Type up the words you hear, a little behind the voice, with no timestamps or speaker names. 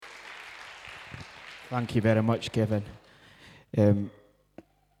Thank you very much, Kevin. Um,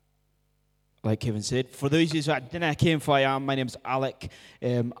 like Kevin said, for those of you that didn't know who I am, my name's Alec.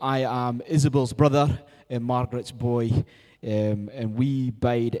 I am Isabel's brother and Margaret's boy. And we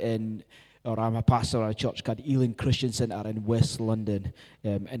bide in, or I'm a pastor at a church called Ealing Christian Centre in West London.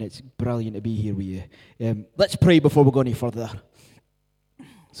 And it's brilliant to be here with you. Let's pray before we go any further.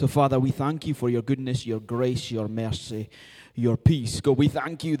 So, Father, we thank you for your goodness, your grace, your mercy, your peace. God, we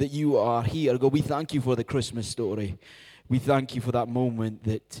thank you that you are here. God, we thank you for the Christmas story. We thank you for that moment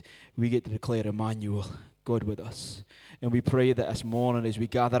that we get to declare Emmanuel, God with us. And we pray that this morning as we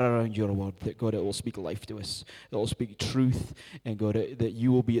gather around your word, that God, it will speak life to us. It will speak truth. And God, that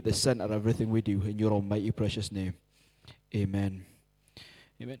you will be at the center of everything we do in your almighty precious name. Amen.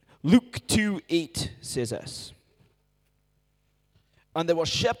 Amen. Luke 2:8 says this. And there were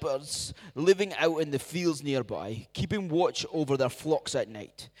shepherds living out in the fields nearby, keeping watch over their flocks at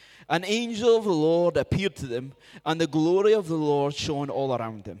night. An angel of the Lord appeared to them, and the glory of the Lord shone all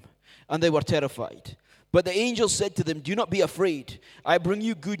around them. And they were terrified. But the angel said to them, "Do not be afraid. I bring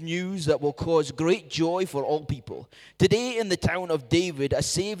you good news that will cause great joy for all people. Today in the town of David, a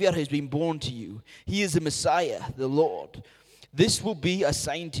Savior has been born to you. He is the Messiah, the Lord. This will be a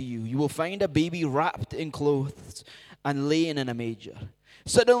sign to you. You will find a baby wrapped in clothes and laying in a manger."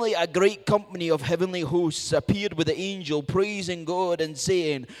 Suddenly a great company of heavenly hosts appeared with the angel, praising God and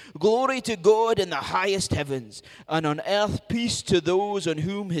saying, "Glory to God in the highest heavens, and on earth peace to those on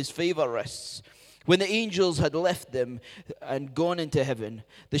whom his favor rests." When the angels had left them and gone into heaven,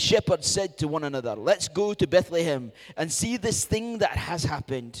 the shepherds said to one another, "Let's go to Bethlehem and see this thing that has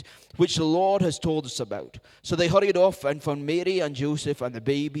happened, which the Lord has told us about." So they hurried off and found Mary and Joseph and the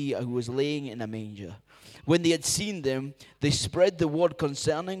baby who was laying in a manger. When they had seen them, they spread the word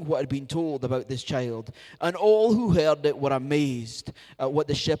concerning what had been told about this child. And all who heard it were amazed at what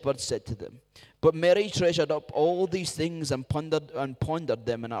the shepherds said to them. But Mary treasured up all these things and pondered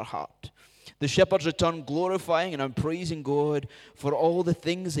them in her heart. The shepherds returned, glorifying and praising God for all the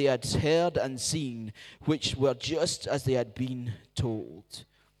things they had heard and seen, which were just as they had been told.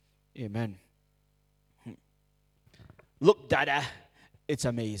 Amen. Look, Dada, it's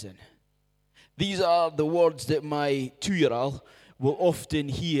amazing. These are the words that my 2-year-old will often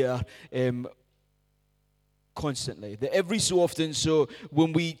hear constantly. That every so often, so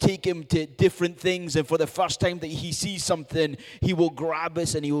when we take him to different things, and for the first time that he sees something, he will grab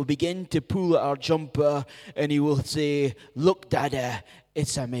us and he will begin to pull at our jumper and he will say, "Look, Dada,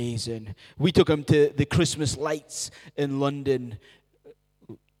 it's amazing." We took him to the Christmas lights in London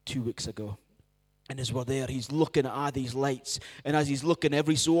 2 weeks ago. And as we're there, he's looking at these lights. And as he's looking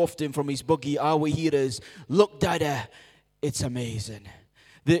every so often from his buggy, all we hear is, "Look, Dada, it's amazing."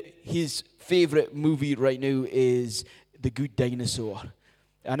 His favorite movie right now is The Good Dinosaur.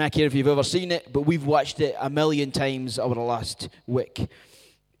 And I don't care if you've ever seen it, but we've watched it a million times over the last week.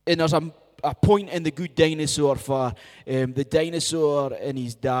 And there's a point in The Good Dinosaur for the dinosaur and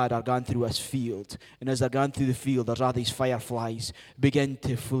his dad are going through this field. And as they're going through the field, there's all these fireflies begin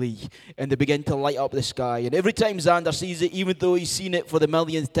to flee. And they begin to light up the sky. And every time Xander sees it, even though he's seen it for the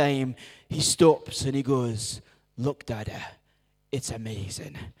millionth time, he stops and he goes, "Look, Dada, it's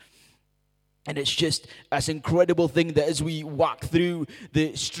amazing." And it's just this incredible thing that as we walk through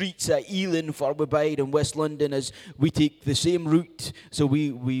the streets at Ealing, for we bide in West London, as we take the same route. So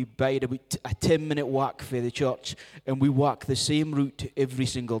we bide about a 10-minute walk for the church, and we walk the same route every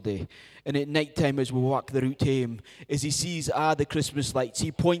single day. And at night time, as we walk the route home, as he sees the Christmas lights,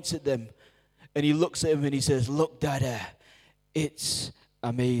 he points at them, and he looks at him and he says, "Look, Dada, it's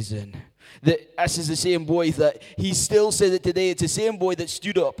amazing." This is the same boy that he still says it today. It's the same boy that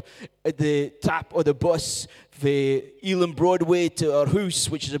stood up at the top of the bus for Ealing Broadway to our house,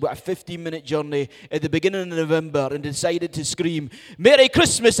 which is about a 15-minute journey, at the beginning of November, and decided to scream, "Merry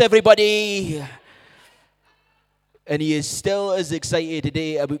Christmas, everybody!" And he is still as excited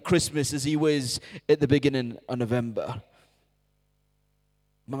today about Christmas as he was at the beginning of November.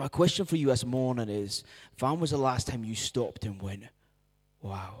 But my question for you this morning is, when was the last time you stopped and went,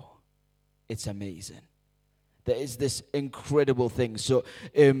 "Wow, it's amazing"? That is this incredible thing. So,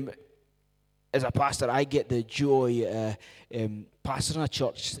 as a pastor, I get the joy pastoring a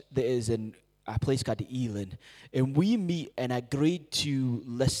church that is in a place called Ealing. And we meet in a grade 2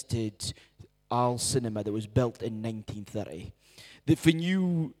 listed Al cinema that was built in 1930. That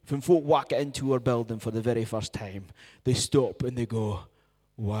when folk walk into our building for the very first time, they stop and they go,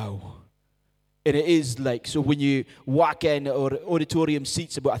 "Wow." And it is like, so when you walk in, our auditorium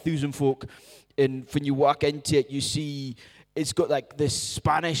seats about 1,000 folk, and when you walk into it, you see it's got like this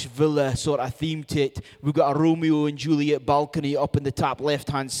Spanish villa sort of theme to it. We've got a Romeo and Juliet balcony up in the top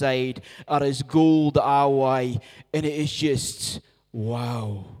left-hand side. There is gold alloy, and it is just,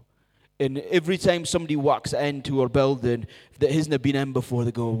 wow. And every time somebody walks into our building that hasn't been in before,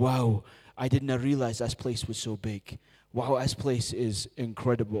 they go, wow, I didn't realize this place was so big. Wow, this place is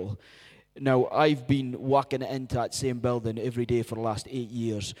incredible. Now, I've been walking into that same building every day for the last 8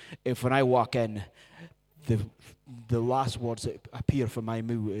 years. If when I walk in, the last words that appear from my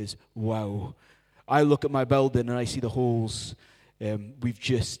mouth is, wow. I look at my building and I see the holes. We've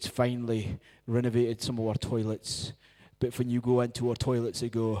just finally renovated some of our toilets. But when you go into our toilets, you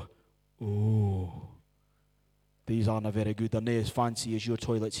go, oh, these aren't very good. They're not as fancy as your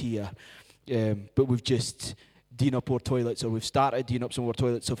toilets here. But we've just done up our toilets, or we've started doing up some of our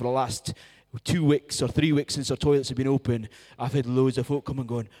toilets. So for the last 2 weeks or 3 weeks since our toilets have been open, I've had loads of folk come and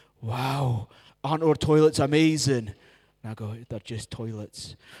going, wow, aren't our toilets amazing? And I go, they're just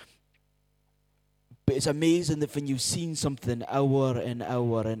toilets. But it's amazing that when you've seen something hour and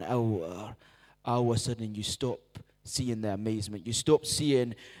hour and hour, all of a sudden you stop seeing the amazement. You stop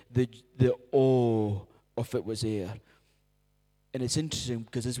seeing the awe of it was there. And it's interesting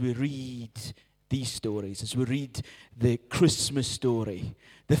because as we read these stories, as we read the Christmas story,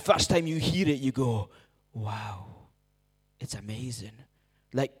 the first time you hear it, you go, wow, it's amazing.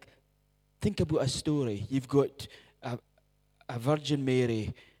 Like, think about a story. You've got a Virgin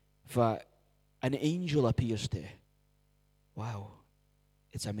Mary that an angel appears to. Wow,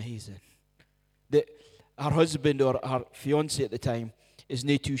 it's amazing. That her husband or her fiancé at the time is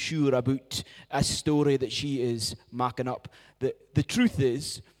not too sure about a story that she is marking up. The truth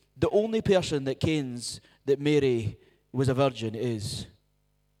is, the only person that kens that Mary was a virgin is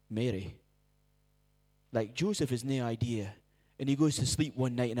Mary. Like, Joseph has no idea. And he goes to sleep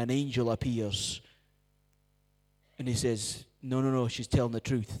one night and an angel appears. And he says, no, she's telling the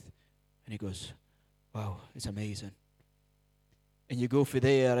truth. And he goes, wow, it's amazing. And you go for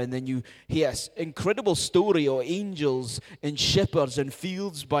there, and then you hear this incredible story of angels and shepherds in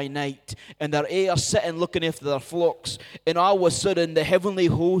fields by night, and they're there sitting looking after their flocks, and all of a sudden the heavenly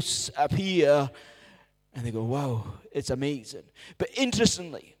hosts appear, and they go, wow, it's amazing. But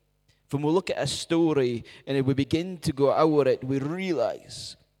interestingly, when we look at a story and we begin to go over it, we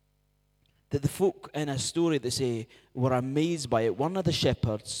realize that the folk in a story that say were amazed by it, one of the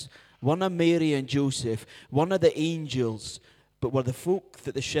shepherds, one of Mary and Joseph, one of the angels, but were the folk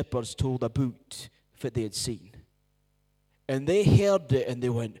that the shepherds told about that they had seen. And they heard it and they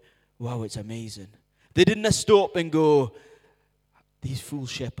went, wow, it's amazing. They didn't stop and go, these fool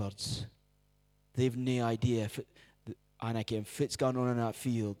shepherds, they've no idea if it's going on in that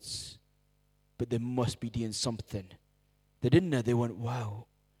fields, but they must be doing something. They didn't know. They went, wow,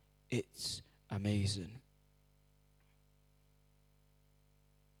 it's amazing.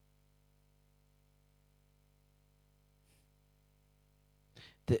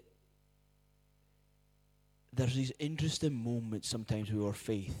 There's these interesting moments sometimes with our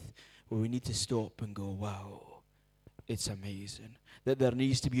faith where we need to stop and go, wow, it's amazing. That there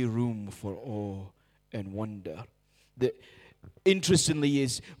needs to be room for awe and wonder. That interestingly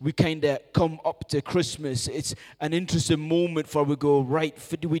is we kind of come up to Christmas. It's an interesting moment for we go, right,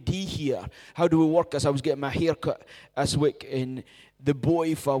 what do we do here? How do we work? As I was getting my hair cut this week, and the boy,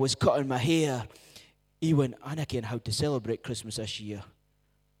 if I was cutting my hair, he went, Anakin, how to celebrate Christmas this year?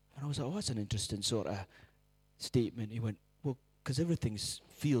 And I was like, oh, that's an interesting sort of statement. He went, well, because everything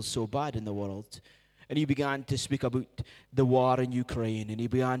feels so bad in the world. And he began to speak about the war in Ukraine, and he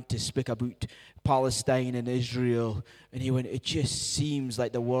began to speak about Palestine and Israel. And he went, it just seems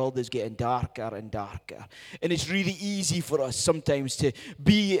like the world is getting darker and darker. And it's really easy for us sometimes to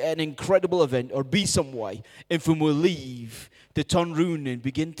be at an incredible event or be somewhere, and when we leave, to turn round and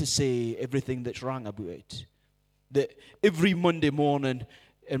begin to say everything that's wrong about it. That every Monday morning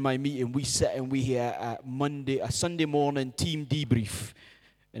in my meeting, we sit and we hear a Sunday morning team debrief.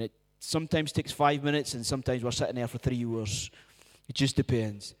 And it sometimes takes 5 minutes, and sometimes we're sitting there for 3 hours. It just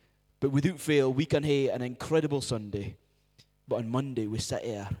depends. But without fail, we can have an incredible Sunday. But on Monday, we sit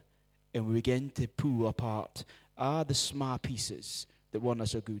here and we begin to pull apart the small pieces that weren't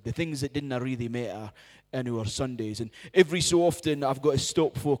so good, the things that didn't really matter in our Sundays. And every so often, I've got to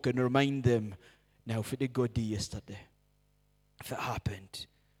stop folk and remind them, now, if it did God do yesterday, if it happened,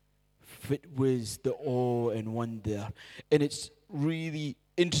 if it was the awe and wonder. And it's really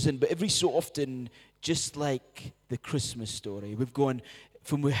interesting, but every so often, just like the Christmas story, we've gone,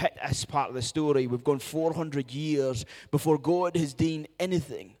 when we hit this part of the story, we've gone 400 years before God has done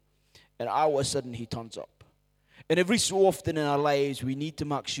anything, and all of a sudden he turns up. And every so often in our lives, we need to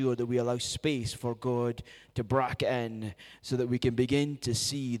make sure that we allow space for God to break in so that we can begin to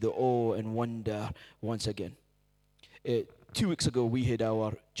see the awe and wonder once again. 2 weeks ago, we had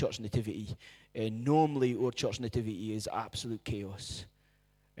our church nativity. And normally, our church nativity is absolute chaos.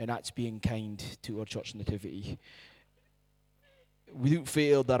 And that's being kind to our church nativity. Without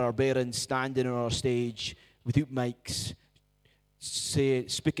fail, there are parents standing on our stage without mics,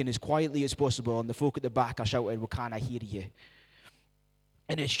 speaking as quietly as possible, and the folk at the back are shouting, "We can't hear you."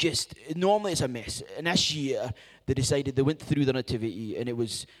 And it's just, normally it's a mess. And this year, they decided they went through the nativity, and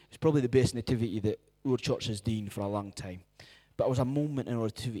it's probably the best nativity that our church has done for a long time. But it was a moment in our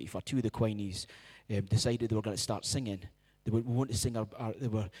nativity for two of the Quinies decided they were going to start singing. We want to sing I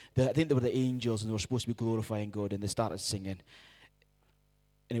think they were the angels, and they were supposed to be glorifying God, and they started singing.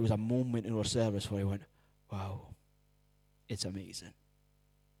 And it was a moment in our service where I went, wow, it's amazing.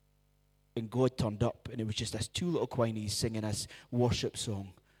 And God turned up, and it was just this two little Quinies singing this worship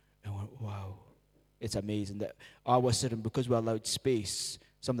song. And I went, wow, it's amazing. That I was sitting, because we allowed space,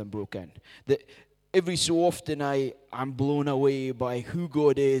 something broke in. That every so often I'm blown away by who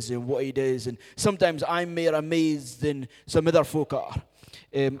God is and what he does. And sometimes I'm more amazed than some other folk are.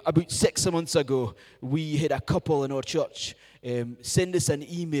 About 6 months ago, we had a couple in our church send us an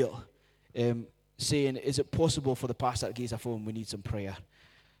email saying, is it possible for the pastor to give us a phone? We need some prayer.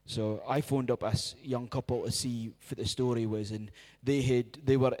 So I phoned up this young couple to see what the story was, and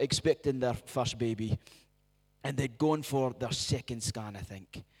they were expecting their first baby, and they'd gone for their second scan, I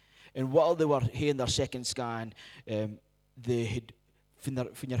think. And while they were having their second scan, they had,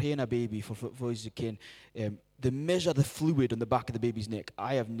 when you're having a baby, for those who can, they measure the fluid on the back of the baby's neck.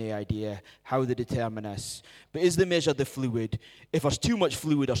 I have no idea how they determine this. But as they measure the fluid, if there's too much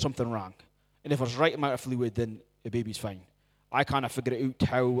fluid, there's something wrong. And if there's the right amount of fluid, then the baby's fine. I kind of figure it out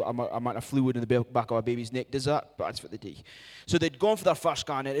how amount of fluid in the back of a baby's neck does that, but that's what they do. So they'd gone for their first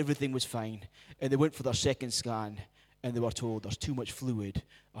scan and everything was fine. And they went for their second scan and they were told there's too much fluid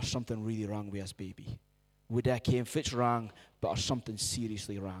or something really wrong with this baby. Would that came, fit's wrong, but there's something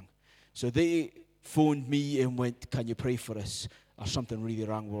seriously wrong. So they phoned me and went, can you pray for us? There's something really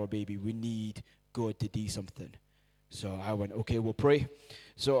wrong with our baby. We need God to do something. So I went, okay, we'll pray.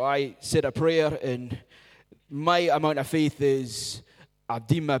 So I said a prayer, and my amount of faith is I've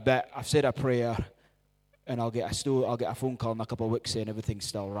done my bit, I've said a prayer, and I'll get a phone call in a couple of weeks saying everything's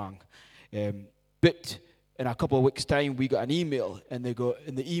still wrong. But in a couple of weeks' time, we got an email, and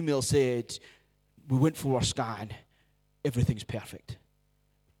the email said, we went for our scan, everything's perfect.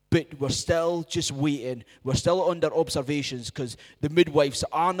 But we're still just waiting. We're still under observations because the midwives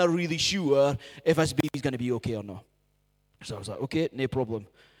aren't really sure if this baby's going to be okay or not. So I was like, okay, no problem.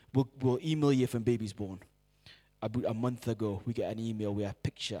 We'll email you if a baby's born. About a month ago, we get an email with a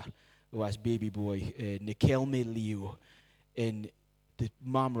picture of this baby boy, Nikelme Leo. And the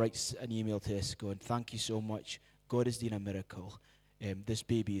mom writes an email to us going, thank you so much. God has done a miracle. This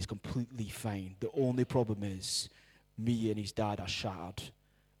baby is completely fine. The only problem is me and his dad are shattered.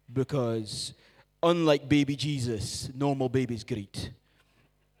 Because unlike baby Jesus, normal babies greet.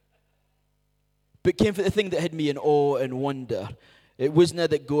 But came for the thing that had me in awe and wonder. It wasn't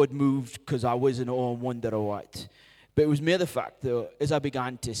that God moved because I was in awe and wonder or what. But it was more the fact that as I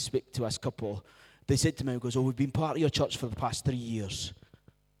began to speak to this couple, they said to me, we've been part of your church for the past 3 years.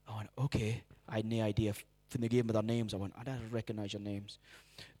 I went, okay. I had no idea. When they gave me their names, I went, I don't recognize your names.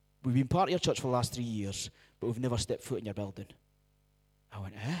 We've been part of your church for the last 3 years, but we've never stepped foot in your building. I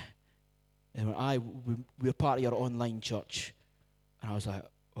went, eh? And they went, we're part of your online church. And I was like,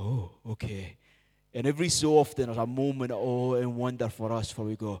 oh, okay. And every so often there's a moment of awe and wonder for us where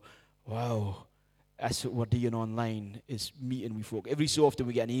we go, wow, that's what we're doing online, is meeting with folk. Every so often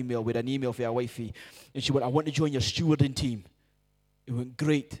we get an email. We had an email for our wifey, and she went, I want to join your stewarding team. It went,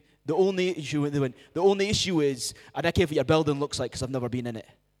 great. The only issue is, I don't care what your building looks like because I've never been in it.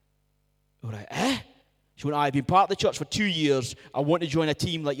 We're like, eh? She went, I've been part of the church for 2 years. I want to join a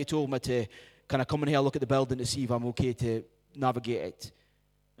team like you told me to kind of come in here, look at the building to see if I'm okay to navigate it.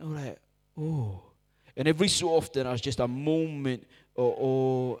 And we're like, oh. And every so often, there's just a moment of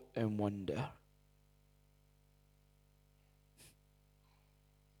awe and wonder.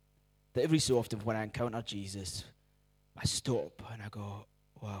 That every so often when I encounter Jesus, I stop and I go,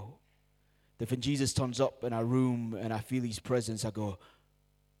 wow. That when Jesus turns up in a room and I feel his presence, I go,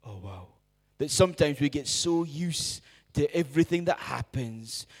 oh, wow. That sometimes we get so used to everything that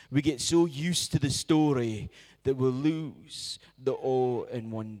happens. We get so used to the story that we'll lose the awe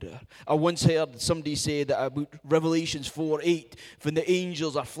and wonder. I once heard somebody say that about Revelations 4:8, when the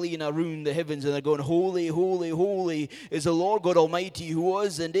angels are fleeing around the heavens and they're going, holy, holy, holy is the Lord God Almighty who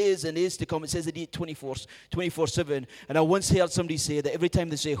was and is to come. It says it 24/7. And I once heard somebody say that every time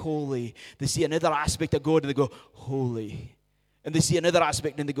they say holy, they see another aspect of God and they go, holy. And they see another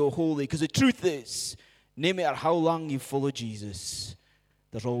aspect and they go, holy. Because the truth is, no matter how long you follow Jesus,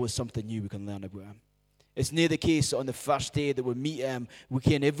 there's always something new we can learn about him. It's near the case on the first day that we meet him, we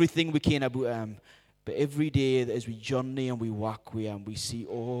can everything we can about him. But every day that as we journey and we walk with him, we see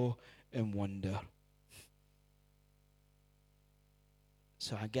awe and wonder.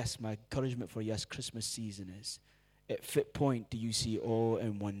 So I guess my encouragement for you this Christmas season is, at fit point do you see awe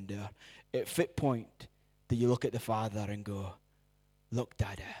and wonder? At fit point do you look at the Father and go, look,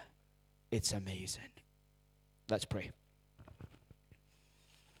 Dada, it's amazing. Let's pray.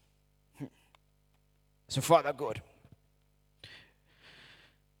 So, Father God,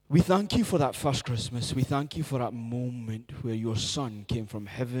 we thank you for that first Christmas. We thank you for that moment where your Son came from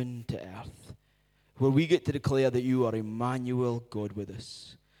heaven to earth, where we get to declare that you are Emmanuel, God with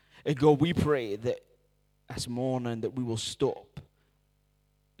us. And God, we pray that this morning that we will stop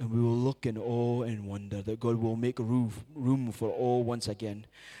and we will look in awe and wonder, that God will make room for awe once again.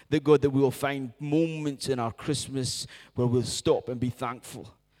 That God, that we will find moments in our Christmas where we'll stop and be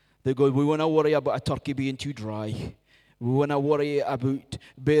thankful. That God, we won't worry about a turkey being too dry. We won't worry about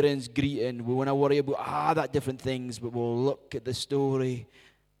parents greeting. We won't worry about that different things, but we'll look at the story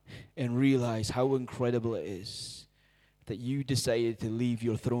and realize how incredible it is that you decided to leave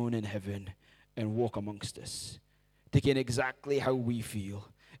your throne in heaven and walk amongst us, taking exactly how we feel.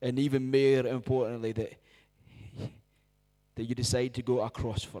 And even more importantly, that you decide to go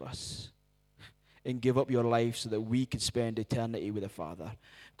across for us and give up your life so that we could spend eternity with the Father.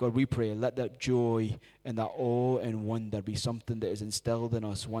 God, we pray, let that joy and that awe and wonder be something that is instilled in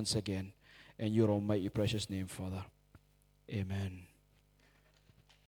us once again. In your almighty precious name, Father. Amen.